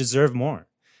and we deserve more.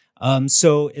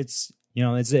 So it's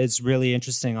really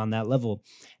interesting on that level.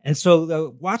 And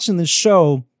so watching this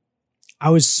show, I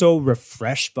was so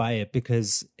refreshed by it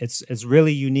because it's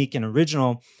really unique and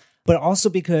original, but also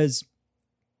because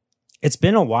it's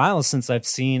been a while since I've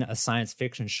seen a science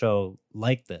fiction show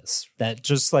like this that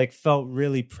just like felt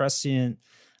really prescient.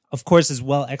 Of course, is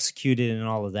well executed and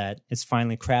all of that. It's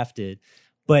finely crafted,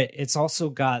 but it's also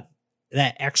got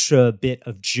that extra bit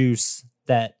of juice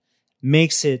that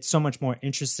makes it so much more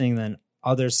interesting than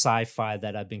other sci-fi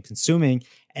that I've been consuming.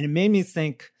 And it made me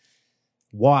think,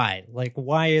 why? Like,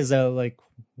 why is that? Like,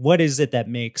 what is it that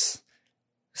makes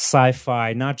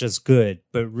sci-fi not just good,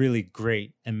 but really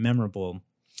great and memorable?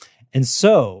 And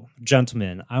so,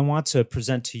 gentlemen, I want to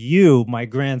present to you my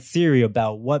grand theory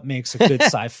about what makes a good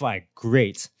sci-fi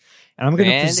great. And I'm going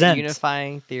to present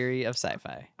unifying theory of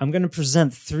sci-fi. I'm going to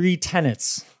present 3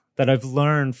 tenets that I've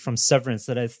learned from Severance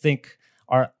that I think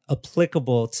are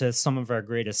applicable to some of our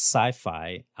greatest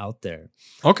sci-fi out there.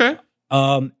 Okay.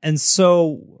 And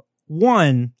so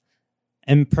one,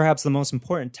 and perhaps the most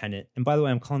important tenet, and by the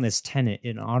way, I'm calling this tenet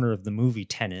in honor of the movie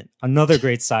Tenet, another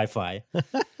great sci-fi.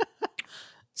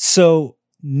 So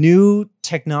new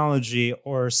technology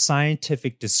or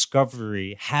scientific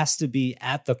discovery has to be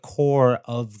at the core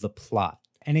of the plot.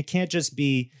 And it can't just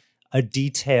be a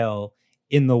detail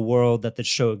in the world that the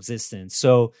show exists in.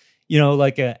 So, you know,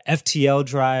 like a FTL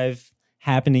drive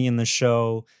happening in the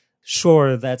show,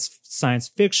 sure, that's science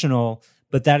fictional,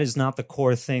 but that is not the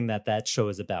core thing that show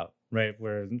is about, right?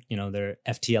 Where, you know, their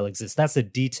FTL exists. That's a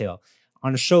detail.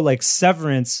 On a show like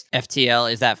Severance...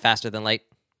 FTL, is that faster than light?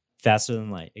 Faster than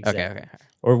light, exactly. Okay.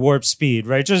 Or warp speed,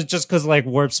 right? Just because like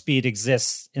warp speed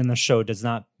exists in the show does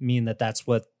not mean that that's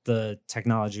what the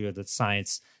technology or the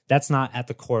science, that's not at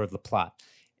the core of the plot.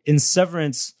 In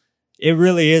Severance, it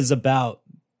really is about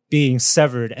being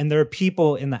severed. And there are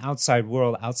people in the outside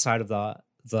world, outside of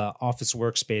the office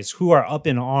workspace, who are up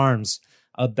in arms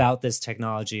about this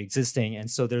technology existing. And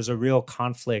so there's a real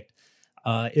conflict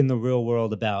in the real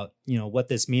world about, you know, what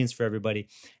this means for everybody.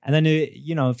 And then,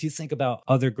 you know, if you think about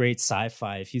other great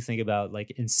sci-fi, if you think about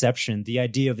like Inception, the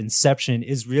idea of Inception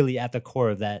is really at the core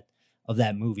of that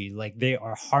movie. Like they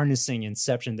are harnessing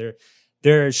Inception.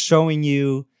 They're showing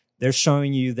you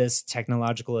this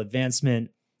technological advancement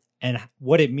and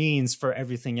what it means for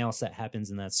everything else that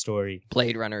happens in that story.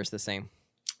 Blade Runner is the same.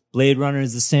 Blade Runner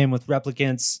is the same with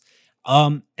replicants.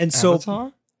 And so,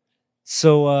 Avatar?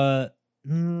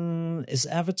 Is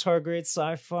Avatar great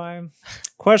sci-fi?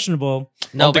 Questionable.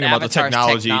 No, I'm but thinking about the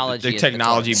technology being like the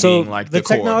core. The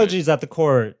technology is at the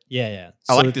core. Yeah.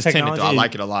 I like this tenet, though. I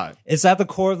like it a lot. It's at the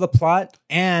core of the plot,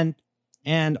 and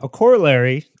a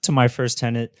corollary to my first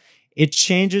tenet, it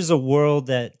changes a world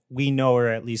that we know or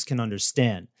at least can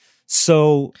understand.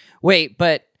 So wait,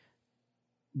 but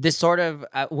this sort of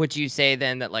would you say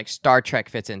then that like Star Trek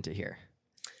fits into here?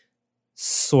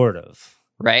 Sort of.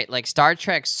 Right? Like Star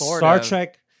Trek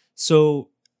so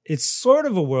it's sort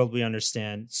of a world we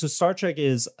understand. So Star Trek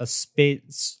is a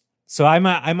space. So I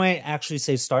might actually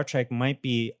say Star Trek might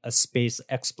be a space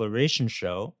exploration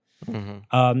show.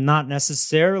 Mm-hmm. Not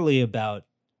necessarily about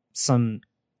some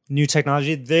new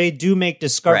technology. They do make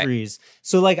discoveries. Right.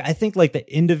 So like I think like the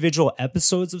individual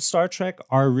episodes of Star Trek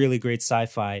are really great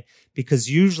sci-fi because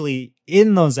usually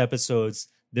in those episodes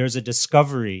there's a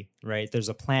discovery, right? There's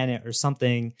a planet or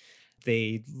something.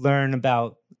 They learn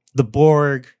about the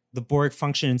Borg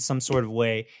function in some sort of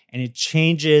way, and it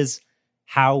changes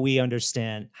how we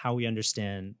understand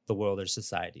the world or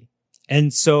society.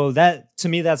 And so that, to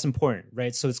me, that's important,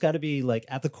 right? So it's got to be like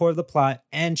at the core of the plot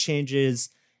and changes,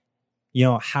 you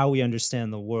know, how we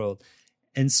understand the world.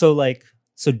 And so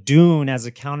Dune as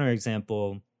a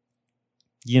counterexample,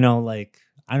 you know, like,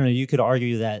 I don't know, you could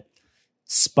argue that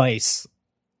spice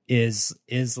is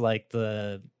like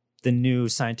the new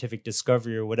scientific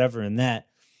discovery or whatever in that,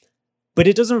 but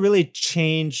it doesn't really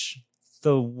change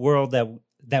the world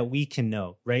that we can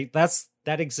know, right?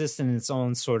 That exists in its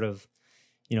own sort of,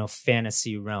 you know,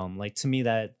 fantasy realm. Like to me,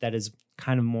 that is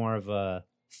kind of more of a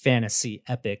fantasy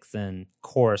epic than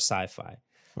core sci-fi.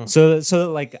 So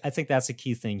like, I think that's a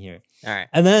key thing here. All right.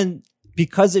 And then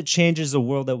because it changes the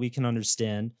world that we can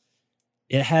understand,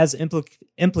 it has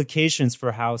implications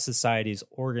for how society is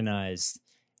organized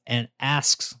and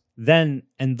asks then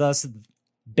and thus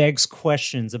begs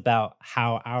questions about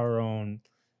how our own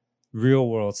real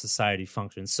world society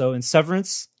functions. So in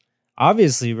Severance,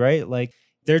 obviously, right? Like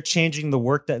they're changing the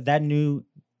work the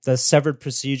severed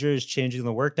procedure is changing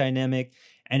the work dynamic,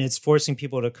 and it's forcing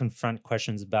people to confront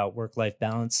questions about work-life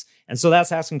balance. And so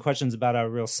that's asking questions about our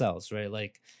real selves, right?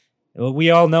 Like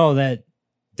we all know that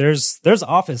there's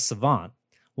office savant.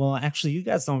 Well, actually, you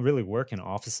guys don't really work in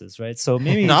offices, right? So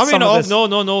maybe no.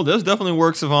 There's definitely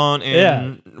work Savon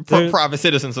and private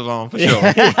citizen Savon for sure.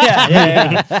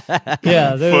 yeah.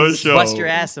 For sure. Bust your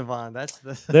ass, Savon. That's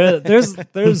the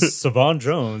there's Savon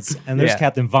Jones and there's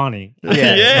Captain Vonnie.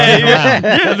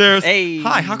 Yeah. There's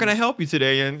hi, how can I help you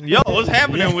today? And yo, what's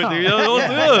happening with you? Yo, what's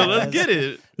good? Let's get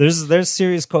it. There's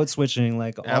serious code switching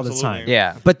like all the time.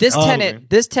 Yeah, but this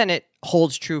tenet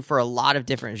holds true for a lot of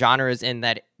different genres in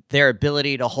that their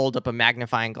ability to hold up a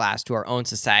magnifying glass to our own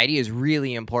society is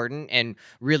really important and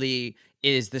really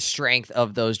is the strength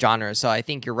of those genres. So I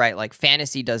think you're right. Like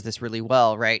fantasy does this really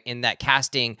well, right? In that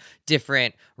casting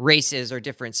different races or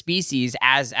different species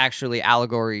as actually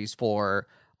allegories for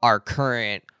our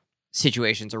current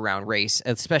situations around race,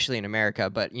 especially in America,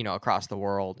 but, you know, across the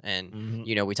world. And,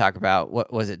 you know, we talk about,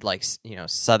 what was it, like, you know,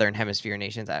 Southern Hemisphere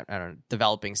nations, I don't know,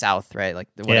 developing South, right? Like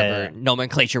whatever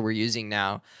nomenclature we're using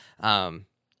now.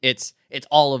 It's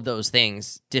all of those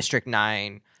things. District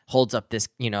 9 holds up this,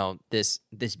 you know, this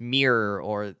mirror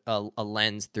or a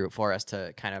lens through for us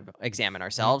to kind of examine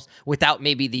ourselves without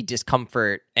maybe the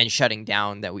discomfort and shutting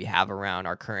down that we have around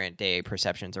our current day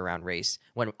perceptions around race.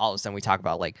 When all of a sudden we talk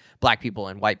about like black people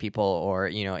and white people, or,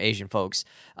 you know, Asian folks,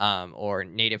 or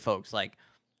Native folks, like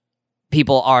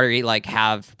people already like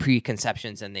have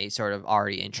preconceptions and they sort of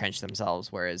already entrench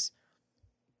themselves, whereas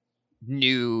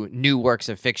new works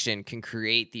of fiction can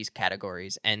create these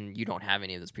categories and you don't have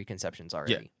any of those preconceptions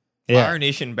already. Fire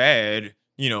Nation bad,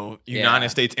 you know, United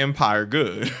States Empire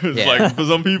good. It's like for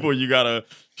some people you gotta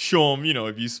show them, you know,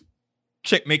 if you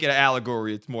make it an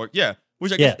allegory, it's more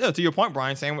which I guess to your point,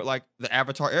 Brian, same with like the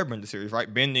Avatar Airbender series,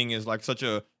 right? Bending is like such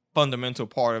a fundamental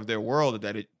part of their world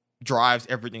that it drives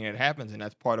everything that happens, and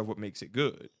that's part of what makes it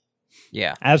good.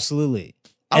 Yeah, absolutely.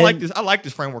 I like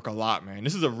this framework a lot, man.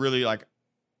 This is a really like,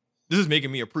 this is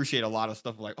making me appreciate a lot of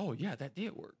stuff like, oh yeah, that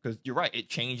did work. Because you're right, it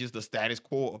changes the status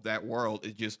quo of that world.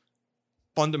 It just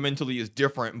fundamentally is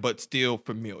different, but still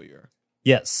familiar.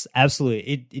 Yes,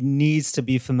 absolutely. It needs to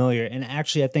be familiar. And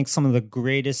actually, I think some of the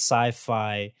greatest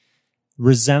sci-fi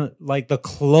like the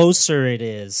closer it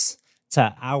is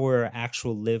to our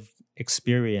actual lived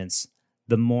experience,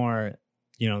 the more,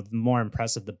 you know, the more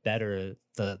impressive, the better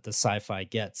the sci-fi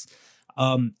gets.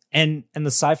 And the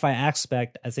sci-fi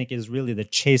aspect, I think, is really the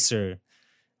chaser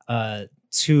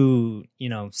to, you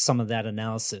know, some of that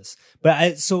analysis. But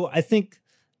I think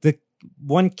the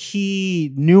one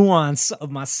key nuance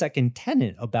of my second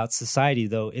tenet about society,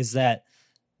 though, is that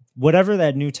whatever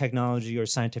that new technology or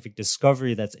scientific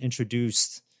discovery that's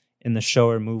introduced in the show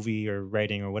or movie or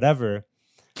writing or whatever,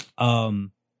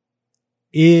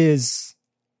 is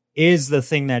the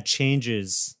thing that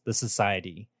changes the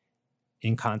society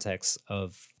in context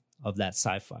of that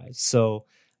sci-fi. So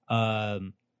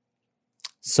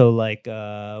like,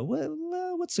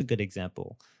 what's a good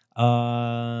example?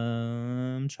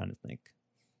 I'm trying to think.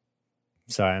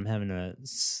 Sorry, I'm having a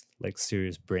like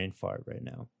serious brain fart right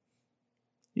now.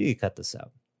 You can cut this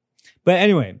out. But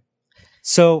anyway,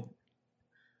 so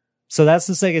that's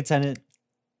the second tenet.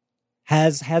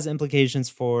 Has implications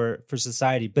for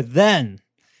society, but then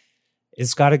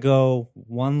it's got to go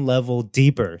one level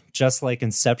deeper, just like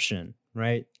Inception,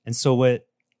 right? And so what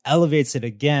elevates it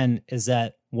again is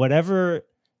that whatever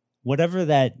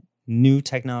that new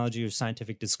technology or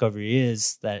scientific discovery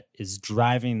is that is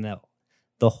driving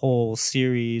the whole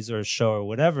series or show or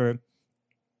whatever,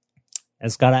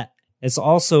 it's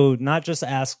also not just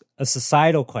ask a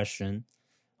societal question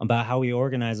about how we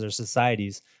organize our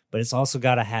societies, but it's also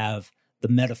got to have the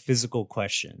metaphysical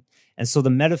question. And so the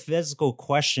metaphysical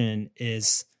question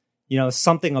is, you know,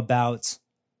 something about,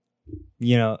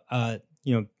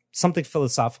 something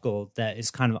philosophical that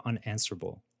is kind of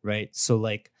unanswerable, right? So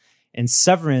like in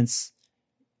Severance,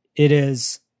 it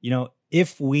is, you know,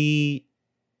 if we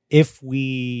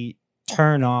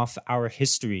turn off our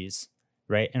histories,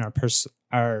 right, and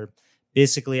our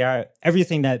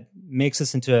everything that makes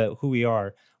us into who we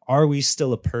are we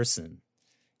still a person?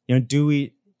 You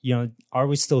know, are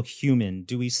we still human?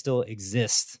 Do we still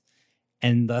exist?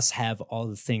 And thus have all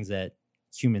the things that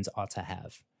humans ought to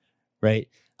have, right?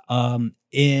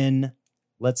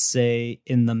 Let's say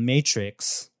in the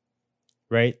Matrix,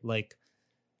 right? Like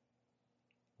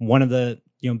one of the,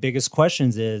 you know, biggest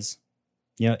questions is,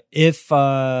 you know, if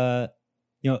I'm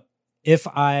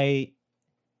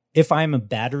a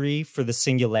battery for the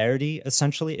singularity,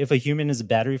 essentially, if a human is a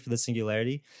battery for the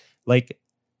singularity, like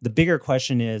the bigger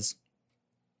question is,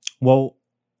 well,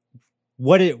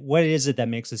 what is it that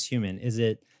makes us human? Is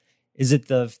it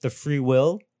the free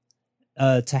will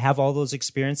to have all those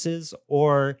experiences,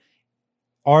 or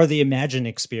are the imagined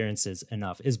experiences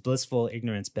enough? Is blissful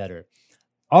ignorance better?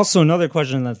 Also, another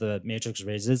question that the Matrix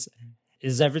raises: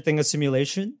 is everything a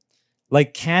simulation?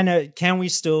 Like, can we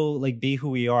still like be who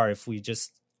we are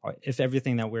if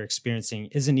everything that we're experiencing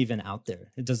isn't even out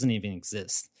there? It doesn't even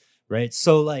exist, right?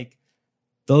 So, like,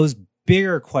 those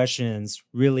bigger questions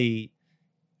really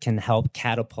can help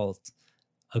catapult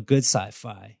a good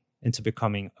sci-fi into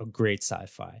becoming a great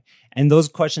sci-fi. And those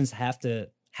questions have to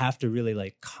really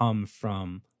like come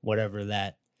from whatever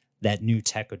that new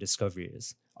tech or discovery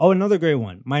is. Oh, another great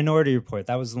one, Minority Report.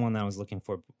 That was the one that I was looking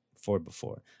for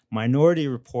before. Minority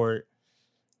Report.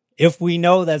 If we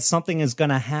know that something is going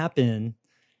to happen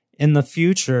in the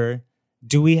future,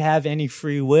 do we have any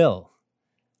free will?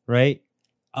 Right?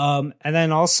 And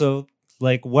then also,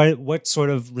 like, what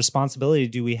sort of responsibility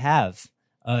do we have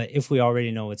if we already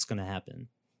know it's going to happen,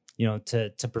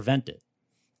 to prevent it?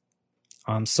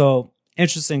 So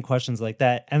interesting questions like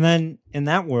that. And then in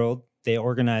that world, they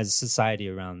organize society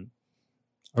around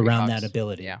that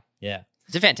ability. Yeah.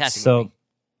 It's a fantastic movie.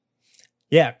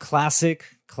 Yeah, classic,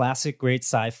 great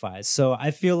sci-fi. So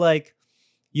I feel like,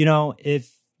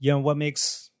 if, what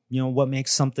makes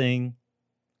something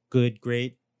good,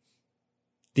 great,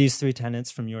 these 3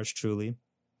 tenets from yours truly.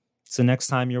 So next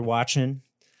time you're watching,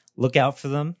 look out for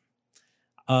them.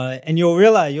 And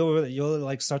you'll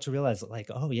like start to realize, like,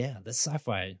 oh yeah, this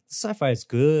sci-fi is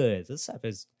good. This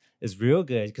sci-fi is real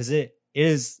good because it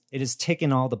is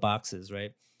ticking all the boxes,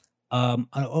 right?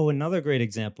 Another great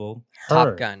example, Her.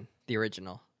 Top Gun, the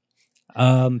original.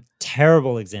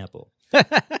 Terrible example.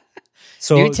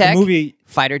 So New tech, the movie,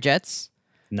 fighter jets.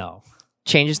 No.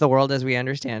 Changes the world as we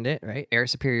understand it, right? Air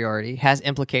superiority has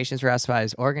implications for how society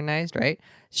is organized, right?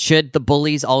 Should the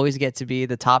bullies always get to be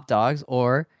the top dogs,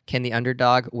 or can the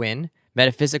underdog win?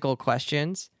 Metaphysical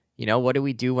questions. What do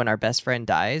we do when our best friend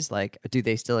dies? Like, do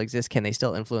they still exist? Can they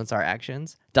still influence our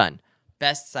actions? Done.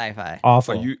 Best sci-fi.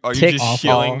 Awful. Are you just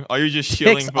shilling? Are you just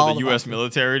shilling for the U.S.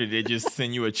 military? Did they just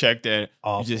send you a check that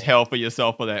you just held for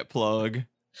yourself for that plug?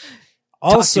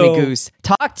 Also,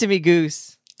 Talk to me,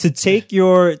 Goose. To take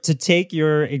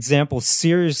your example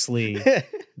seriously,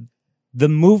 the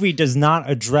movie does not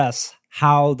address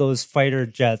how those fighter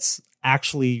jets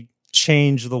actually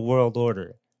change the world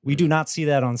order. We do not see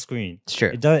that on screen. It's true.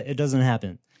 It doesn't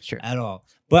happen. Sure. At all.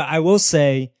 But I will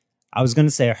say, I was going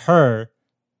to say Her,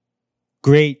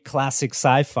 great classic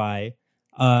sci-fi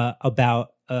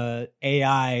about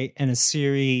AI and a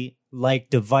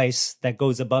Siri-like device that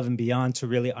goes above and beyond to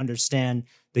really understand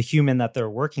the human that they're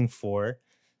working for.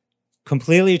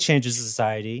 Completely changes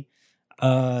society,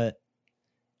 and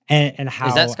how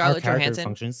is that Scarlett our character Johansson?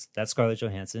 functions. That's Scarlett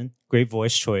Johansson. Great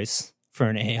voice choice for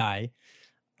an AI,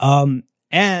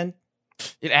 and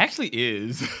it actually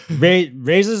is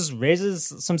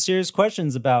raises some serious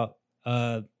questions about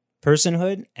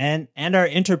personhood and our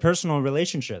interpersonal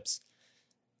relationships.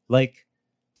 Like,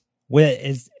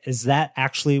 is that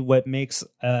actually what makes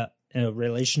a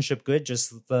relationship good?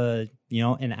 Just an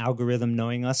algorithm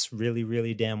knowing us really,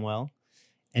 really damn well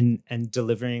and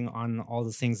delivering on all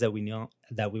the things that we know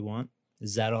that we want.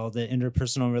 Is that all the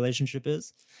interpersonal relationship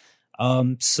is?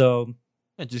 So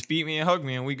just beat me and hug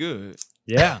me and we good.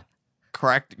 Yeah.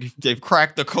 They've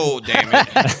cracked the code, damn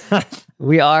it.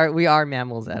 we are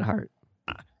mammals at heart.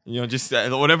 Just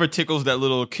whatever tickles that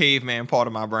little caveman part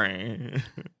of my brain.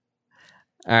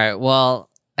 All right. Well,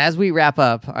 as we wrap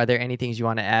up, are there any things you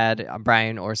want to add,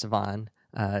 Brian or Savan,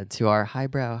 to our Hi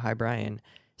Brian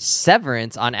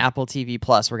Severance on Apple TV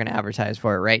Plus? We're going to advertise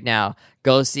for it right now.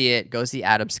 Go see it. Go see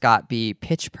Adam Scott be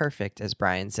pitch perfect, as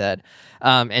Brian said.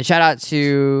 And shout out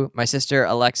to my sister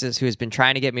Alexis, who has been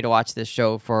trying to get me to watch this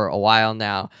show for a while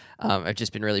now. I've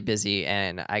just been really busy,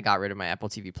 and I got rid of my Apple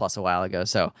TV Plus a while ago,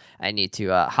 so I need to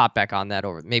hop back on that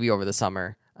over the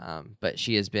summer. But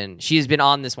she has been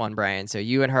on this one, Brian. So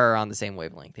you and her are on the same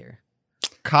wavelength here.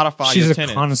 She's a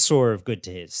connoisseur of good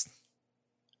taste.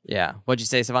 Yeah. What'd you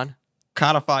say, Savan?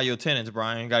 Codify your tenets,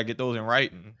 Brian. Got to get those in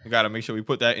writing. We got to make sure we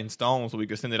put that in stone so we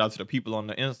can send it out to the people on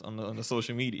the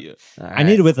social media. Right. I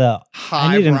need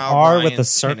an R with a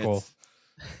circle.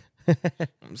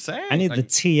 I'm saying. I need the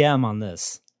TM on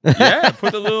this. Yeah,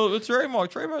 put the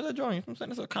trademark that joint. I'm saying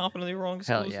it's a confidently wrong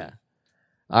exclusive. Hell yeah.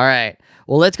 All right.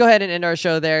 Well, let's go ahead and end our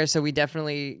show there. So we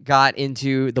definitely got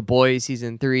into The Boys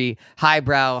Season 3. Hi,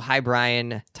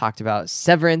 Brian. Talked about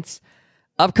Severance.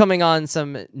 Upcoming on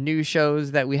some new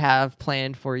shows that we have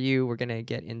planned for you. We're going to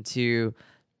get into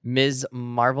Ms.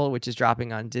 Marvel, which is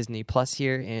dropping on Disney Plus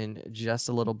here in just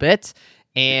a little bit.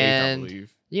 And,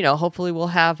 hopefully we'll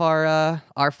have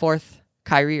our fourth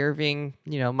Kyrie Irving,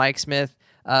 Mike Smith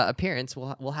appearance.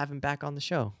 We'll have him back on the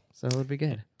show. So it'll be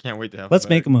good. Can't wait to have Let's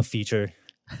make him a feature.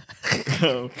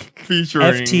 Featuring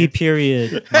FT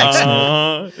period.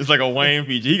 It's like a Wayne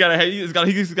feature. He's got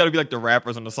to be like the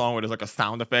rappers on the song where there's like a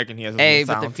sound effect and he has. Hey,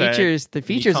 but the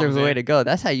features are the way to go.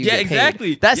 That's how you get paid.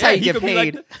 Exactly. That's how you get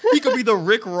paid. He could be the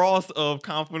Rick Ross of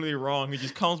Confidently Wrong. He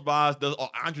just comes by, does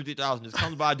Andre 3000, just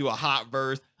comes by, do a hot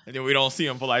verse, and then we don't see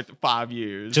him for like 5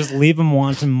 years. Just leave him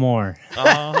wanting more.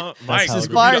 Mike, as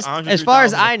far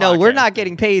as I know, we're not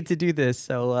getting paid to do this,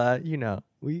 so I don't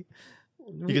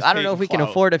know if we can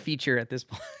afford a feature at this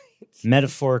point.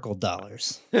 Metaphorical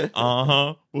dollars.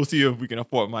 We'll see if we can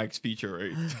afford Mike's feature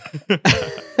rates.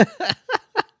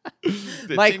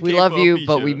 Mike, we love you,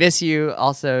 but we miss you.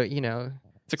 Also,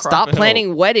 stop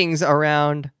planning weddings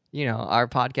around, our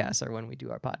podcast or when we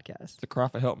do our podcast. It's a cry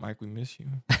for help, Mike. We miss you.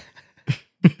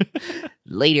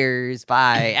 Laters.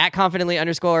 Bye. At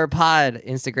confidently_pod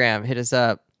Instagram. Hit us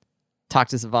up. Talk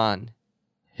to Savon.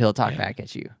 He'll talk back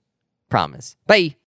at you. Promise. Bye.